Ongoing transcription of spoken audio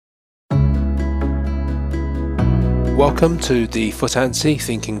Welcome to the Foot Anstey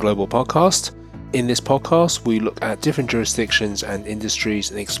Thinking Global podcast. In this podcast, we look at different jurisdictions and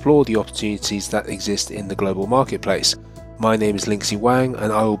industries and explore the opportunities that exist in the global marketplace. My name is Lindsay Wang,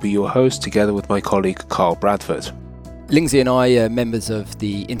 and I will be your host together with my colleague Carl Bradford. Lindsay and I are members of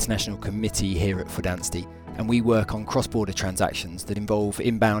the International Committee here at Foot Anstey, and we work on cross-border transactions that involve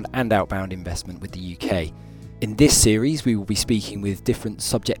inbound and outbound investment with the UK. In this series, we will be speaking with different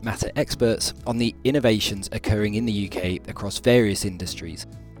subject matter experts on the innovations occurring in the UK across various industries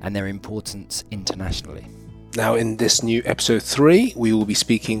and their importance internationally. Now, in this new episode 3, we will be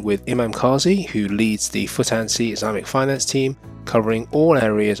speaking with Imam Qazi, who leads the Foot Anstey Islamic Finance team, covering all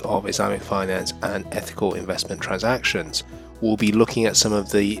areas of Islamic finance and ethical investment transactions. We'll be looking at some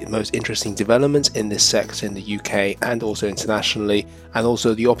of the most interesting developments in this sector in the UK and also internationally, and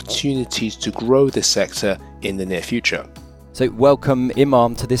also the opportunities to grow this sector in the near future. So welcome,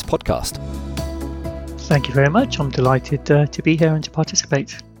 Imam, to this podcast. Thank you very much. I'm delighted to be here and to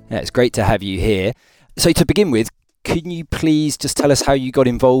participate. Yeah, it's great to have you here. So to begin with, can you please just tell us how you got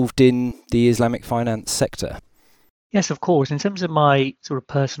involved in the Islamic finance sector? Yes, of course. In terms of my sort of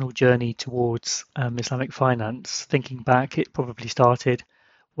personal journey towards Islamic finance, thinking back, it probably started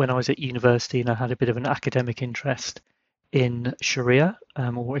when I was at university and I had a bit of an academic interest in Shariah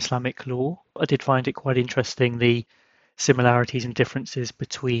or Islamic law. I did find it quite interesting, the similarities and differences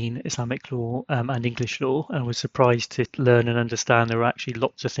between Islamic law and English law, and was surprised to learn and understand there were actually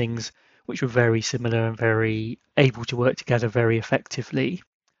lots of things which were very similar and very able to work together very effectively.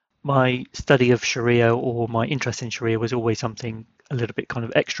 My study of Shariah or my interest in Shariah was always something a little bit kind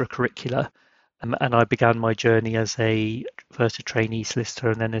of extracurricular. And I began my journey as first a trainee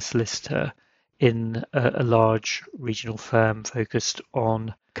solicitor and then a solicitor in a large regional firm focused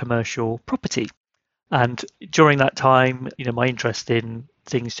on commercial property. And during that time, my interest in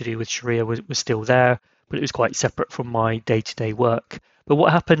things to do with Shariah was still there, but it was quite separate from my day-to-day work. But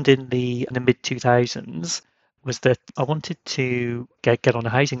what happened in the mid-2000s was that I wanted to get on a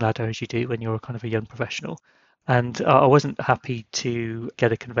housing ladder, as you do when you're kind of a young professional. And I wasn't happy to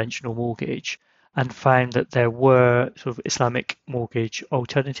get a conventional mortgage, and found that there were sort of Islamic mortgage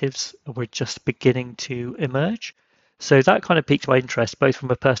alternatives that were just beginning to emerge. So that kind of piqued my interest, both from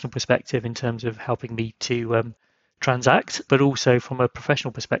a personal perspective in terms of helping me to transact, but also from a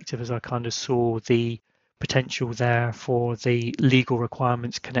professional perspective as I kind of saw the potential there for the legal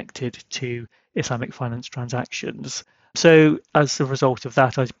requirements connected to Islamic finance transactions. So as a result of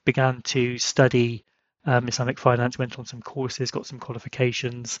that, I began to study Islamic finance, went on some courses, got some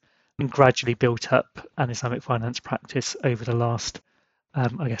qualifications, and gradually built up an Islamic finance practice over the last,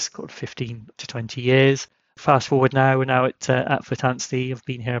 15 to 20 years. Fast forward now, we're now at Foot Anstey. I've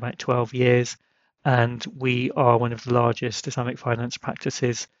been here about 12 years, and we are one of the largest Islamic finance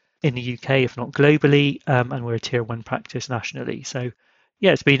practices in the UK, if not globally, and we're a tier 1 practice nationally. So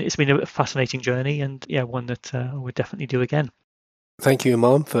yeah, it's been a fascinating journey, and one that I would definitely do again. Thank you,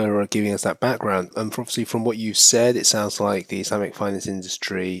 Imam, for giving us that background. Obviously, from what you've said, it sounds like the Islamic finance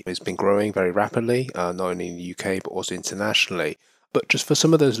industry has been growing very rapidly, not only in the UK, but also internationally. But just for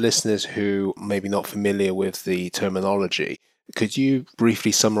some of those listeners who may be not familiar with the terminology, could you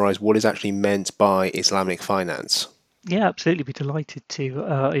briefly summarize what is actually meant by Islamic finance? Yeah, absolutely. Be delighted to.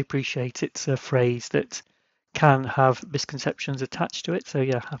 I appreciate it's a phrase that can have misconceptions attached to it. So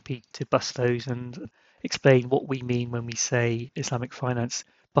yeah, happy to bust those and explain what we mean when we say Islamic finance.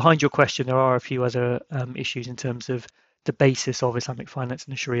 Behind your question, there are a few other issues in terms of the basis of Islamic finance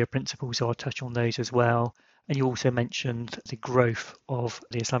and the Sharia principles, so I'll touch on those as well. And you also mentioned the growth of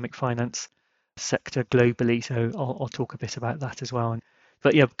the Islamic finance sector globally, so I'll talk a bit about that as well.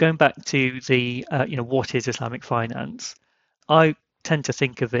 But yeah, going back to the what is Islamic finance, I tend to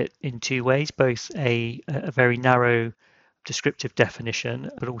think of it in two ways, both a very narrow descriptive definition,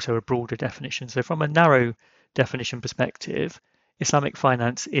 but also a broader definition. So from a narrow definition perspective, Islamic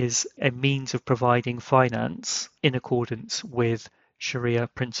finance is a means of providing finance in accordance with Sharia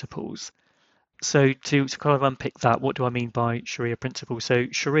principles. So to kind of unpick that, what do I mean by Sharia principles? So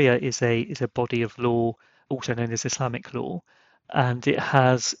Sharia is a body of law, also known as Islamic law, and it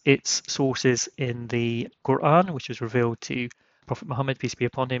has its sources in the Quran, which was revealed to Prophet Muhammad, peace be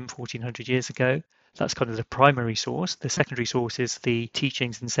upon him, 1400 years ago. That's kind of the primary source. The secondary source is the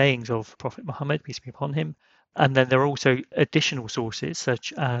teachings and sayings of Prophet Muhammad, peace be upon him. And then there are also additional sources,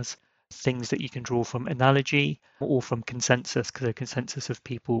 such as things that you can draw from analogy or from consensus, because a consensus of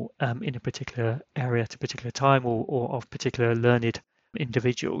people in a particular area at a particular time, or of particular learned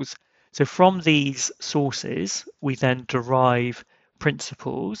individuals. So from these sources, we then derive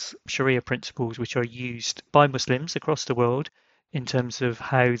principles, Sharia principles, which are used by Muslims across the world in terms of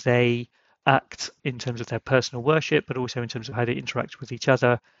how they act in terms of their personal worship, but also in terms of how they interact with each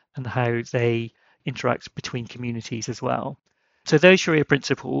other and how they interact between communities as well. So those Sharia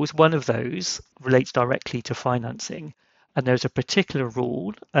principles, one of those relates directly to financing. And there's a particular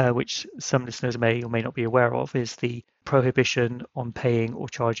rule, which some listeners may or may not be aware of, is the prohibition on paying or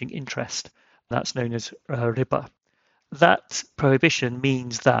charging interest. That's known as riba. That prohibition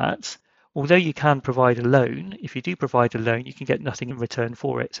means that although you can provide a loan, if you do provide a loan, you can get nothing in return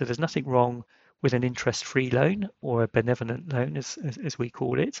for it. So there's nothing wrong with an interest-free loan or a benevolent loan, as we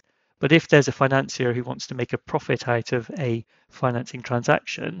call it. But if there's a financier who wants to make a profit out of a financing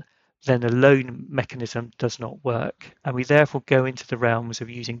transaction, then a loan mechanism does not work. And we therefore go into the realms of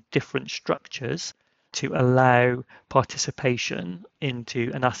using different structures to allow participation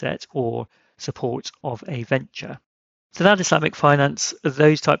into an asset or support of a venture. So that Islamic finance,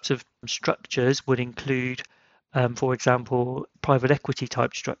 those types of structures would include, for example, private equity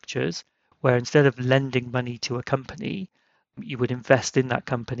type structures, where instead of lending money to a company, you would invest in that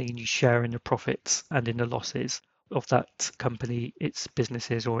company and you share in the profits and in the losses of that company, its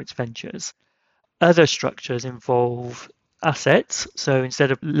businesses or its ventures. Other structures involve assets. So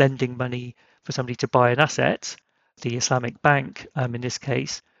instead of lending money for somebody to buy an asset, the Islamic bank, in this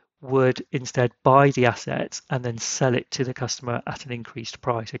case, would instead buy the asset and then sell it to the customer at an increased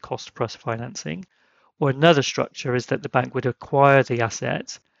price, a cost plus financing. Or another structure is that the bank would acquire the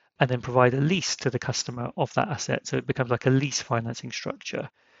asset and then provide a lease to the customer of that asset. So it becomes like a lease financing structure.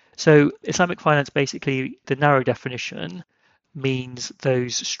 So Islamic finance, basically, the narrow definition means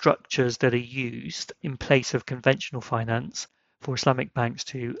those structures that are used in place of conventional finance for Islamic banks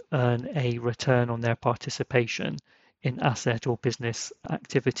to earn a return on their participation in asset or business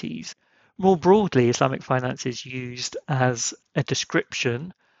activities. More broadly, Islamic finance is used as a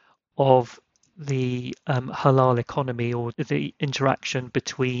description of the halal economy, or the interaction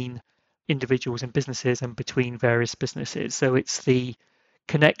between individuals and businesses and between various businesses. So it's the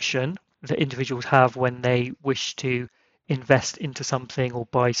connection that individuals have when they wish to invest into something or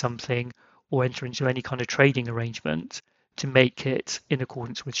buy something or enter into any kind of trading arrangement to make it in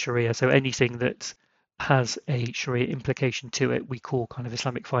accordance with Sharia. So anything that has a Sharia implication to it, we call kind of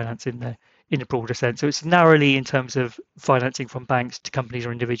Islamic finance in a broader sense. So it's narrowly in terms of financing from banks to companies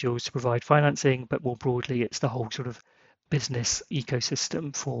or individuals to provide financing, but more broadly, it's the whole sort of business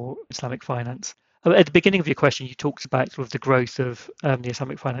ecosystem for Islamic finance. At the beginning of your question, you talked about sort of the growth of the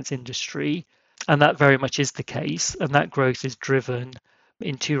Islamic finance industry, and that very much is the case. And that growth is driven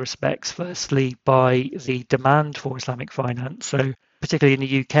in two respects. Firstly, by the demand for Islamic finance. So particularly in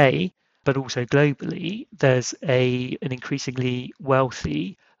the UK, but also globally, there's an increasingly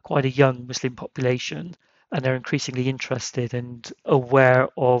wealthy, quite a young Muslim population, and they're increasingly interested and aware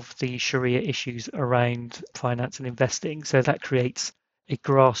of the Sharia issues around finance and investing. So that creates a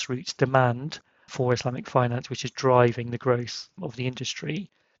grassroots demand for Islamic finance, which is driving the growth of the industry.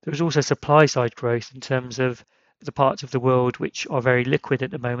 There is also supply side growth in terms of the parts of the world which are very liquid at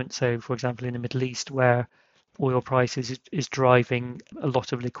the moment. So, for example, in the Middle East, where oil prices is driving a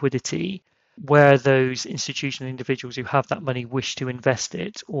lot of liquidity, where those institutional individuals who have that money wish to invest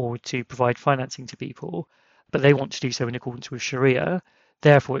it or to provide financing to people, but they want to do so in accordance with Sharia.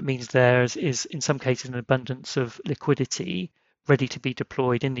 Therefore, it means there is in some cases an abundance of liquidity ready to be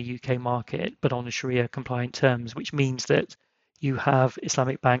deployed in the UK market, but on the Sharia compliant terms, which means that you have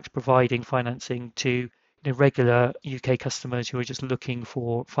Islamic banks providing financing to regular UK customers who are just looking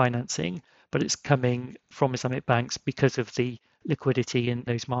for financing, but it's coming from Islamic banks because of the liquidity in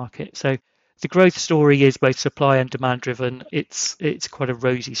those markets. So the growth story is both supply and demand driven. It's quite a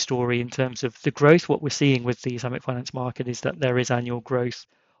rosy story in terms of the growth. What we're seeing with the Islamic finance market is that there is annual growth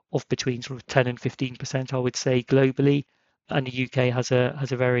of between sort of 10 and 15%, I would say, globally, and the UK has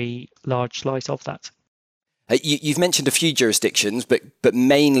a very large slice of that. You've mentioned a few jurisdictions, but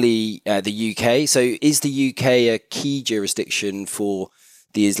mainly the UK. So is the UK a key jurisdiction for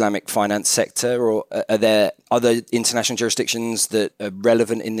the Islamic finance sector, or are there other international jurisdictions that are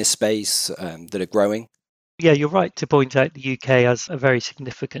relevant in this space that are growing? Yeah, you're right to point out the UK as a very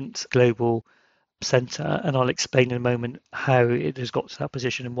significant global centre, and I'll explain in a moment how it has got to that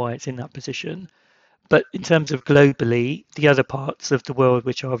position and why it's in that position. But in terms of globally, the other parts of the world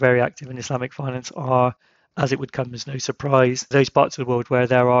which are very active in Islamic finance are, as it would come as no surprise, those parts of the world where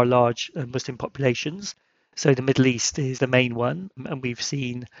there are large Muslim populations. So the Middle East is the main one, and we've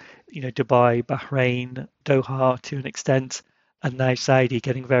seen, Dubai, Bahrain, Doha to an extent, and now Saudi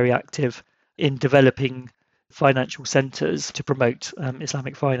getting very active in developing financial centres to promote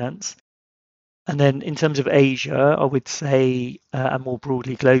Islamic finance. And then in terms of Asia, I would say, and more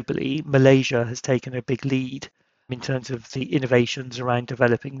broadly globally, Malaysia has taken a big lead in terms of the innovations around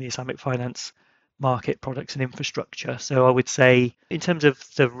developing the Islamic finance market products and infrastructure. So I would say in terms of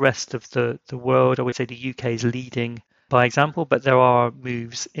the rest of the world, I would say the UK is leading by example, but there are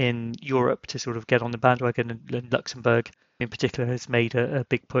moves in Europe to sort of get on the bandwagon, and Luxembourg in particular has made a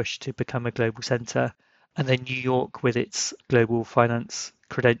big push to become a global centre. And then New York, with its global finance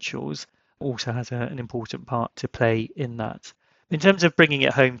credentials, also has an important part to play in that. In terms of bringing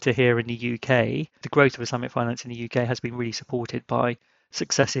it home to here in the UK, the growth of Islamic finance in the UK has been really supported by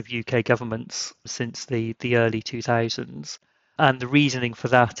successive UK governments since the early 2000s. And the reasoning for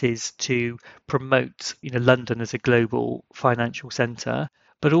that is to promote, London as a global financial centre,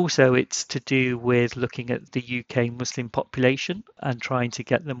 but also it's to do with looking at the UK Muslim population and trying to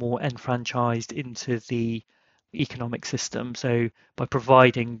get them more enfranchised into the economic system. So by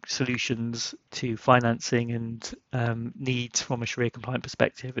providing solutions to financing and needs from a Sharia compliant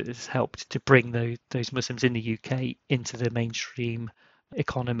perspective, it has helped to bring those Muslims in the UK into the mainstream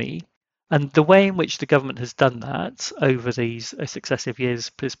economy. And the way in which the government has done that over these successive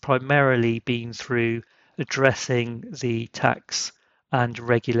years has primarily been through addressing the tax and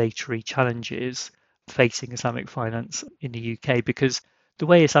regulatory challenges facing Islamic finance in the UK, because the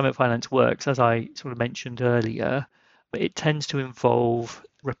way Islamic finance works, as I sort of mentioned earlier, it tends to involve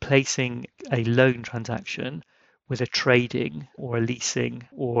replacing a loan transaction with a trading or a leasing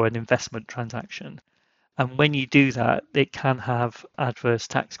or an investment transaction. And when you do that, it can have adverse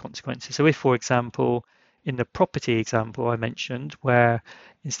tax consequences. So if, for example, in the property example I mentioned, where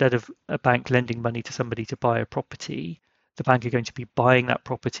instead of a bank lending money to somebody to buy a property, the bank are going to be buying that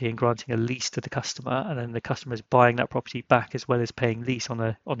property and granting a lease to the customer, and then the customer is buying that property back as well as paying lease on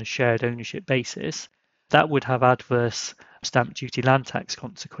a shared ownership basis, that would have adverse stamp duty land tax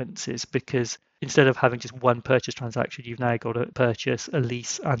consequences, because instead of having just one purchase transaction, you've now got a purchase, a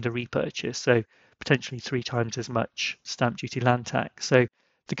lease, and a repurchase. So potentially 3 times as much stamp duty land tax. So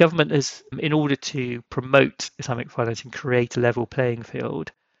the government has, in order to promote Islamic finance and create a level playing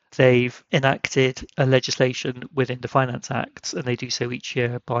field, they've enacted a legislation within the Finance Acts, and they do so each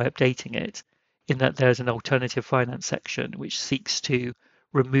year by updating it, in that there's an alternative finance section which seeks to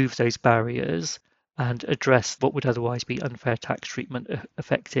remove those barriers and address what would otherwise be unfair tax treatment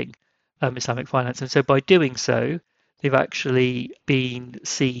affecting Islamic finance. And so by doing so, they've actually been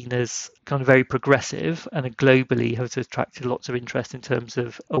seen as kind of very progressive, and globally has attracted lots of interest in terms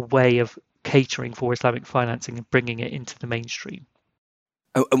of a way of catering for Islamic financing and bringing it into the mainstream.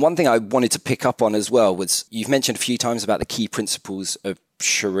 And one thing I wanted to pick up on as well was, you've mentioned a few times about the key principles of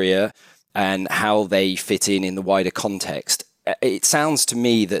Sharia and how they fit in the wider context. It sounds to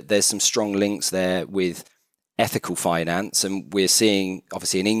me that there's some strong links there with ethical finance, and we're seeing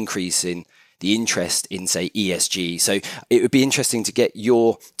obviously an increase in the interest in, say, ESG. So it would be interesting to get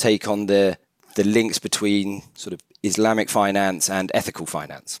your take on the links between sort of Islamic finance and ethical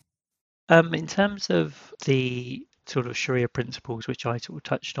finance. In terms of the sort of Sharia principles, which I sort of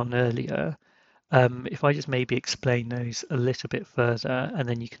touched on earlier, if I just maybe explain those a little bit further, and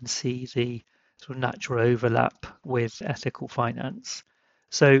then you can see the sort of natural overlap with ethical finance.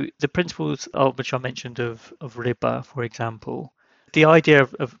 So the principles which I mentioned of riba, for example, the idea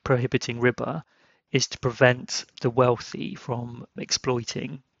of prohibiting riba is to prevent the wealthy from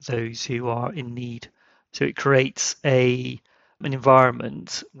exploiting those who are in need. So it creates an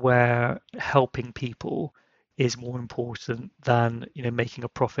environment where helping people is more important than making a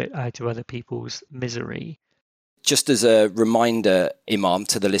profit out of other people's misery. Just as a reminder, Imam,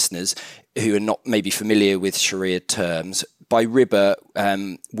 to the listeners who are not maybe familiar with Sharia terms, by riba,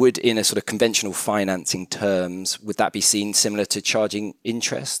 would in a sort of conventional financing terms, would that be seen similar to charging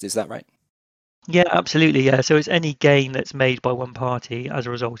interest? Is that right? Yeah, absolutely. Yeah. So it's any gain that's made by one party as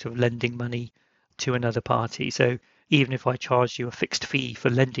a result of lending money to another party. So even if I charged you a fixed fee for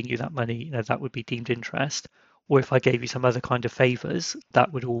lending you that money, that would be deemed interest. Or if I gave you some other kind of favors,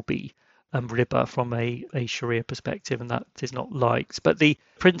 that would all be riba from a Sharia perspective, and that is not liked. But the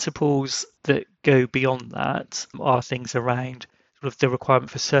principles that go beyond that are things around sort of the requirement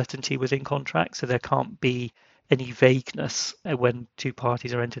for certainty within contracts. So there can't be any vagueness when two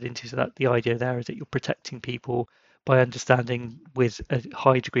parties are entered into. So that the idea there is that you're protecting people by understanding with a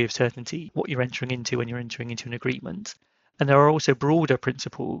high degree of certainty what you're entering into when you're entering into an agreement. And there are also broader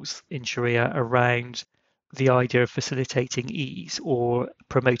principles in Sharia around the idea of facilitating ease or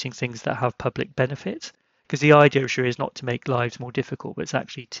promoting things that have public benefit. Because the idea of Sharia is not to make lives more difficult, but it's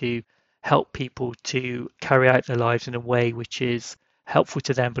actually to help people to carry out their lives in a way which is helpful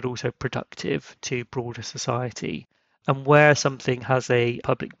to them, but also productive to broader society. And where something has a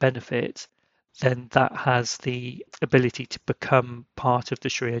public benefit, then that has the ability to become part of the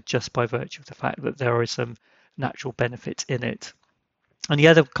Sharia just by virtue of the fact that there are some natural benefits in it. And the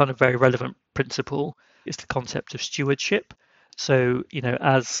other kind of very relevant principle is the concept of stewardship. So,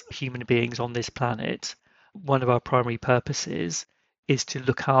 as human beings on this planet, one of our primary purposes is to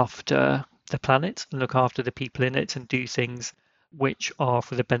look after the planet and look after the people in it and do things which are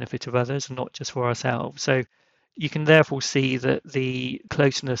for the benefit of others and not just for ourselves. So you can therefore see that the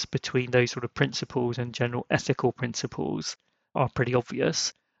closeness between those sort of principles and general ethical principles are pretty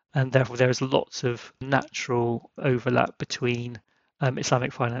obvious. And therefore, there is lots of natural overlap between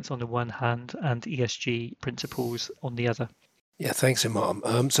Islamic finance on the one hand and ESG principles on the other. Yeah, thanks,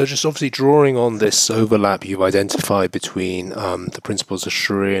 Imam. So just obviously drawing on this overlap you've identified between the principles of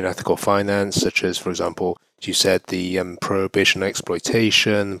Sharia and ethical finance, such as, for example, you said the prohibition of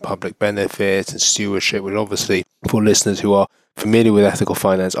exploitation, public benefit, and stewardship, which obviously for listeners who are familiar with ethical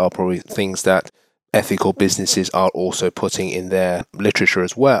finance are probably things that ethical businesses are also putting in their literature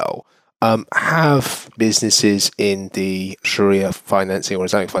as well. Have businesses in the Sharia financing or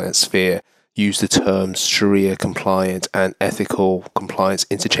Islamic finance sphere use the terms Sharia compliant and ethical compliance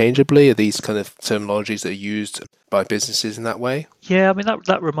interchangeably? Are these kind of terminologies that are used by businesses in that way? Yeah, I mean,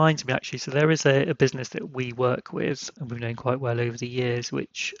 that reminds me actually. So there is a business that we work with and we've known quite well over the years,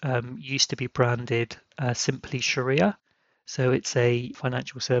 which used to be branded simply Shariah. So it's a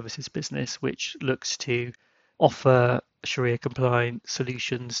financial services business which looks to offer Sharia compliant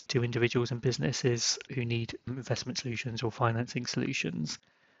solutions to individuals and businesses who need investment solutions or financing solutions.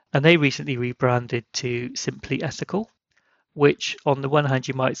 And they recently rebranded to Simply Ethical, which on the one hand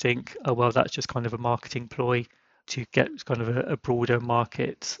you might think, oh, well, that's just kind of a marketing ploy to get kind of a broader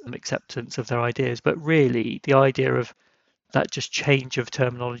market acceptance of their ideas. But really, the idea of that just change of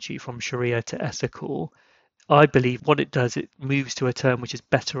terminology from Sharia to ethical, I believe what it does, it moves to a term which is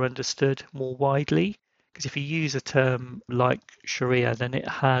better understood more widely. Because if you use a term like Sharia, then it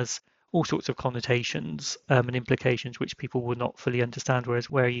has all sorts of connotations and implications which people will not fully understand. Whereas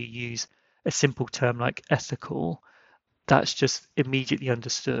where you use a simple term like ethical, that's just immediately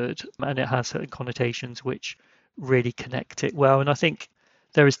understood and it has certain connotations which really connect it well. And I think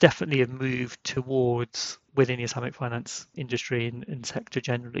there is definitely a move towards within the Islamic finance industry and sector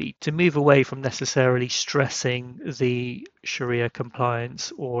generally to move away from necessarily stressing the Sharia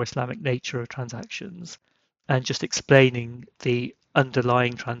compliance or Islamic nature of transactions and just explaining the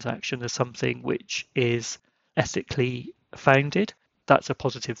underlying transaction as something which is ethically founded. That's a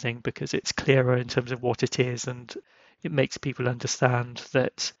positive thing because it's clearer in terms of what it is and it makes people understand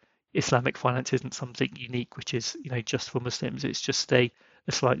that Islamic finance isn't something unique, which is, just for Muslims. It's just a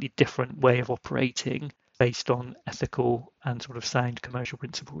slightly different way of operating based on ethical and sort of sound commercial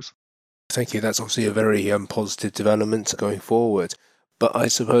principles. Thank you. That's obviously a very positive development going forward. But I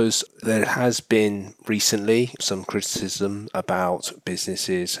suppose there has been recently some criticism about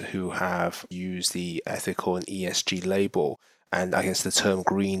businesses who have used the ethical and ESG label. And I guess the term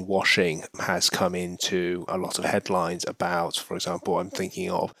greenwashing has come into a lot of headlines about, for example, I'm thinking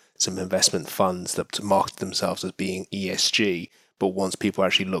of some investment funds that market themselves as being ESG. But once people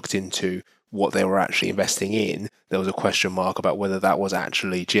actually looked into what they were actually investing in, there was a question mark about whether that was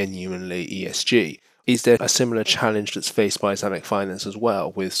actually genuinely ESG. Is there a similar challenge that's faced by Islamic finance as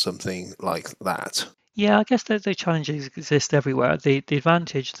well with something like that? Yeah, I guess the challenges exist everywhere. The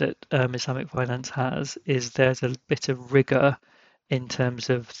advantage that Islamic finance has is there's a bit of rigor in terms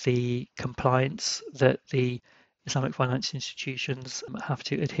of the compliance that the Islamic finance institutions have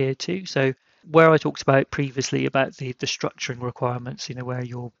to adhere to. So where I talked about previously about the structuring requirements, where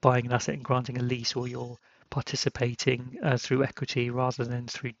you're buying an asset and granting a lease or you're participating through equity rather than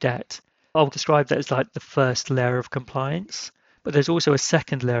through debt, I'll describe that as like the first layer of compliance. But there's also a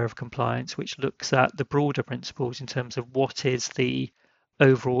second layer of compliance which looks at the broader principles in terms of what is the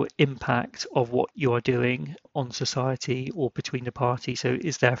overall impact of what you are doing on society or between the parties. So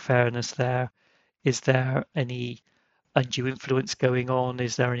is there fairness there? Is there any undue influence going on?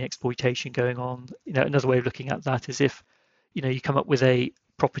 Is there any exploitation going on? Another way of looking at that is if, you come up with a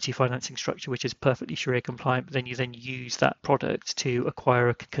property financing structure which is perfectly Sharia compliant, but then you use that product to acquire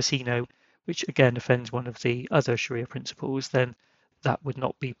a casino, which again offends one of the other Sharia principles, then that would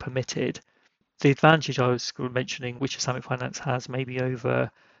not be permitted. The advantage I was mentioning, which Islamic finance has maybe over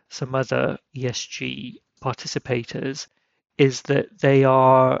some other ESG participators, is that they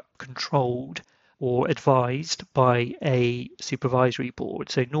are controlled or advised by a supervisory board.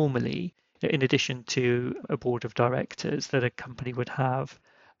 So normally, in addition to a board of directors that a company would have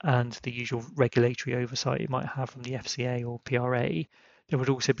and the usual regulatory oversight you might have from the FCA or PRA, there would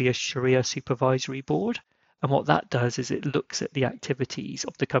also be a Sharia supervisory board. And what that does is it looks at the activities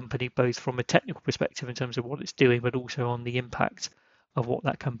of the company, both from a technical perspective in terms of what it's doing, but also on the impact of what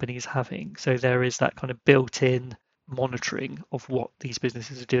that company is having. So there is that kind of built-in monitoring of what these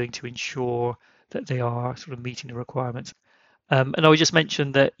businesses are doing to ensure that they are sort of meeting the requirements. And I would just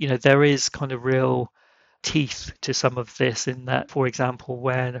mention that, there is kind of real teeth to some of this in that, for example,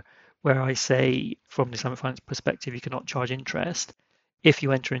 where I say from the Islamic finance perspective, you cannot charge interest. If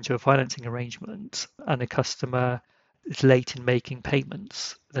you enter into a financing arrangement and a customer is late in making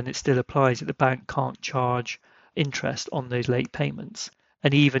payments, then it still applies that the bank can't charge interest on those late payments.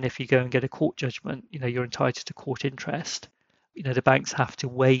 And even if you go and get a court judgment, you're entitled to court interest. The banks have to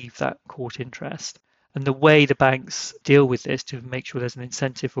waive that court interest. And the way the banks deal with this to make sure there's an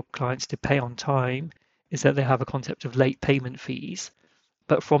incentive for clients to pay on time is that they have a concept of late payment fees.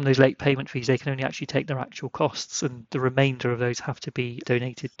 But from those late payment fees, they can only actually take their actual costs, and the remainder of those have to be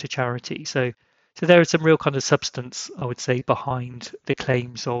donated to charity. So there is some real kind of substance, I would say, behind the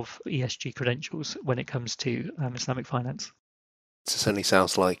claims of ESG credentials when it comes to Islamic finance. It certainly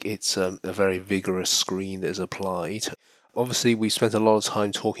sounds like it's a very vigorous screen that is applied. Obviously, we spent a lot of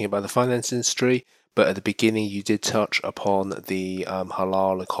time talking about the finance industry, but at the beginning you did touch upon the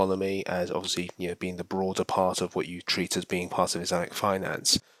halal economy as obviously being the broader part of what you treat as being part of Islamic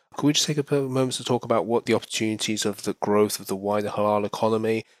finance. Could we just take a moment to talk about what the opportunities of the growth of the wider halal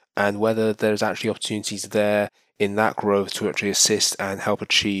economy and whether there's actually opportunities there in that growth to actually assist and help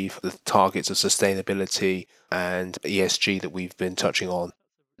achieve the targets of sustainability and ESG that we've been touching on?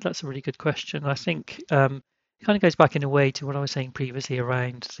 That's a really good question. I think it kind of goes back in a way to what I was saying previously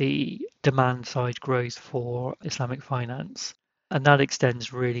around the demand side growth for Islamic finance. And that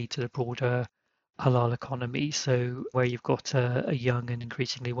extends really to the broader halal economy. So where you've got a young and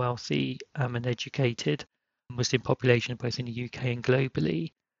increasingly wealthy and educated Muslim population, both in the UK and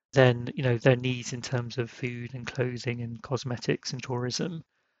globally, then their needs in terms of food and clothing and cosmetics and tourism,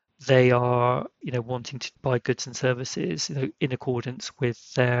 they are wanting to buy goods and services in accordance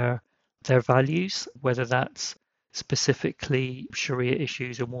with their values, whether that's specifically Sharia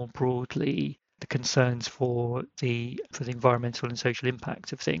issues or more broadly the concerns for the environmental and social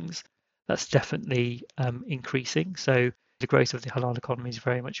impact of things. That's definitely increasing. So the growth of the halal economy is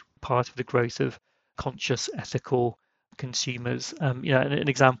very much part of the growth of conscious, ethical consumers. An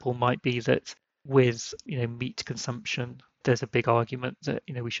example might be that with meat consumption, there's a big argument that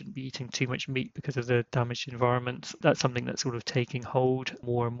we shouldn't be eating too much meat because of the damage to the environment. That's something that's sort of taking hold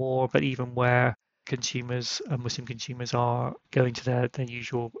more and more. But even where consumers, Muslim consumers, are going to their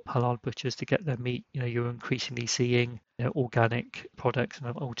usual halal butchers to get their meat, you're increasingly seeing organic products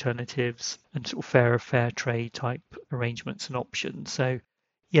and alternatives and sort of fair trade type arrangements and options. So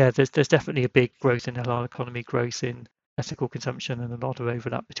yeah, there's definitely a big growth in the halal economy, growth in ethical consumption, and a lot of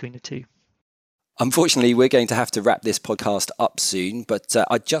overlap between the two. Unfortunately, we're going to have to wrap this podcast up soon, but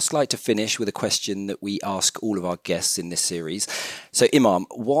I'd just like to finish with a question that we ask all of our guests in this series. So, Imam,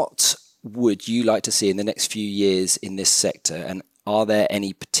 what would you like to see in the next few years in this sector, and are there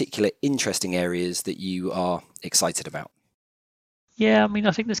any particular interesting areas that you are excited about? Yeah,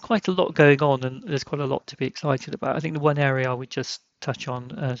 I think there's quite a lot going on and there's quite a lot to be excited about. I think the one area I would just touch on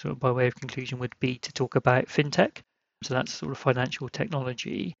sort of by way of conclusion would be to talk about fintech. So that's sort of financial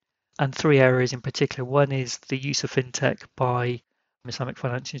technology. And three areas in particular. One is the use of fintech by Islamic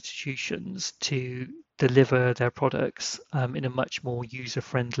finance institutions to deliver their products in a much more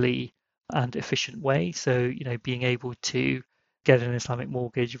user-friendly and efficient way. So, being able to get an Islamic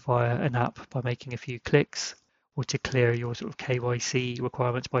mortgage via an app by making a few clicks, or to clear your sort of KYC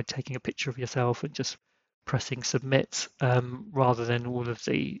requirements by taking a picture of yourself and just pressing submit, rather than all of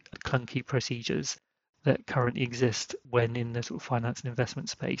the clunky procedures that currently exist when in the sort of finance and investment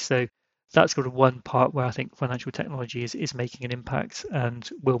space. So that's sort of one part where I think financial technology is making an impact and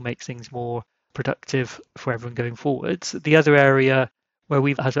will make things more productive for everyone going forwards. The other area where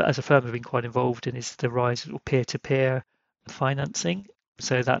we've, as a firm, have been quite involved in is the rise of peer-to-peer financing.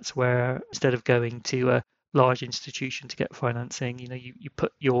 So that's where instead of going to a large institution to get financing, you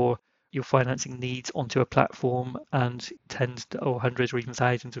put your financing needs onto a platform, and tens or hundreds or even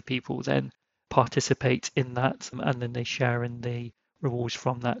thousands of people then participate in that, and then they share in the rewards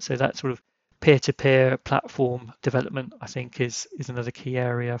from that. So that sort of peer-to-peer platform development, I think, is another key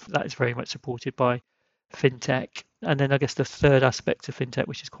area that is very much supported by fintech. And then I guess the third aspect of fintech,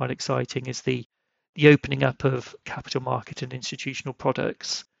 which is quite exciting, is the opening up of capital market and institutional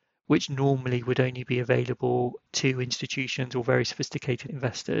products, which normally would only be available to institutions or very sophisticated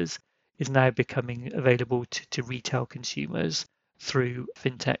investors, is now becoming available to retail consumers through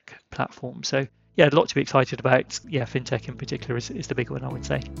fintech platforms. So yeah, a lot to be excited about. Yeah, fintech in particular is the big one, I would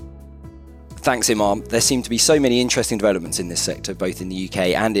say. Thanks, Imam. There seem to be so many interesting developments in this sector, both in the UK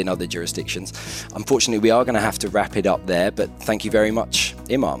and in other jurisdictions. Unfortunately, we are going to have to wrap it up there, but thank you very much,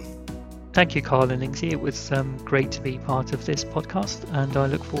 Imam. Thank you, Carl and Lindsay. It was great to be part of this podcast, and I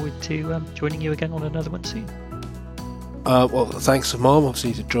look forward to joining you again on another one soon. Well, thanks, Imam,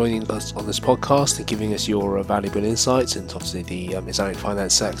 obviously, for joining us on this podcast and giving us your valuable insights into obviously the Islamic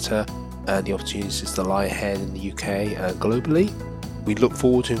finance sector and the opportunities that lie ahead in the UK and globally. We look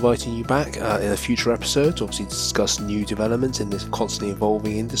forward to inviting you back in a future episode, obviously to discuss new developments in this constantly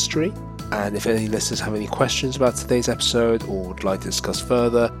evolving industry. And if any listeners have any questions about today's episode or would like to discuss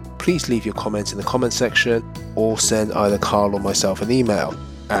further, please leave your comments in the comment section or send either Carl or myself an email.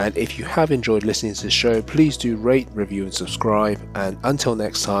 And if you have enjoyed listening to this show, please do rate, review and subscribe. And until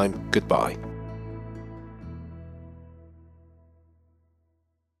next time, goodbye.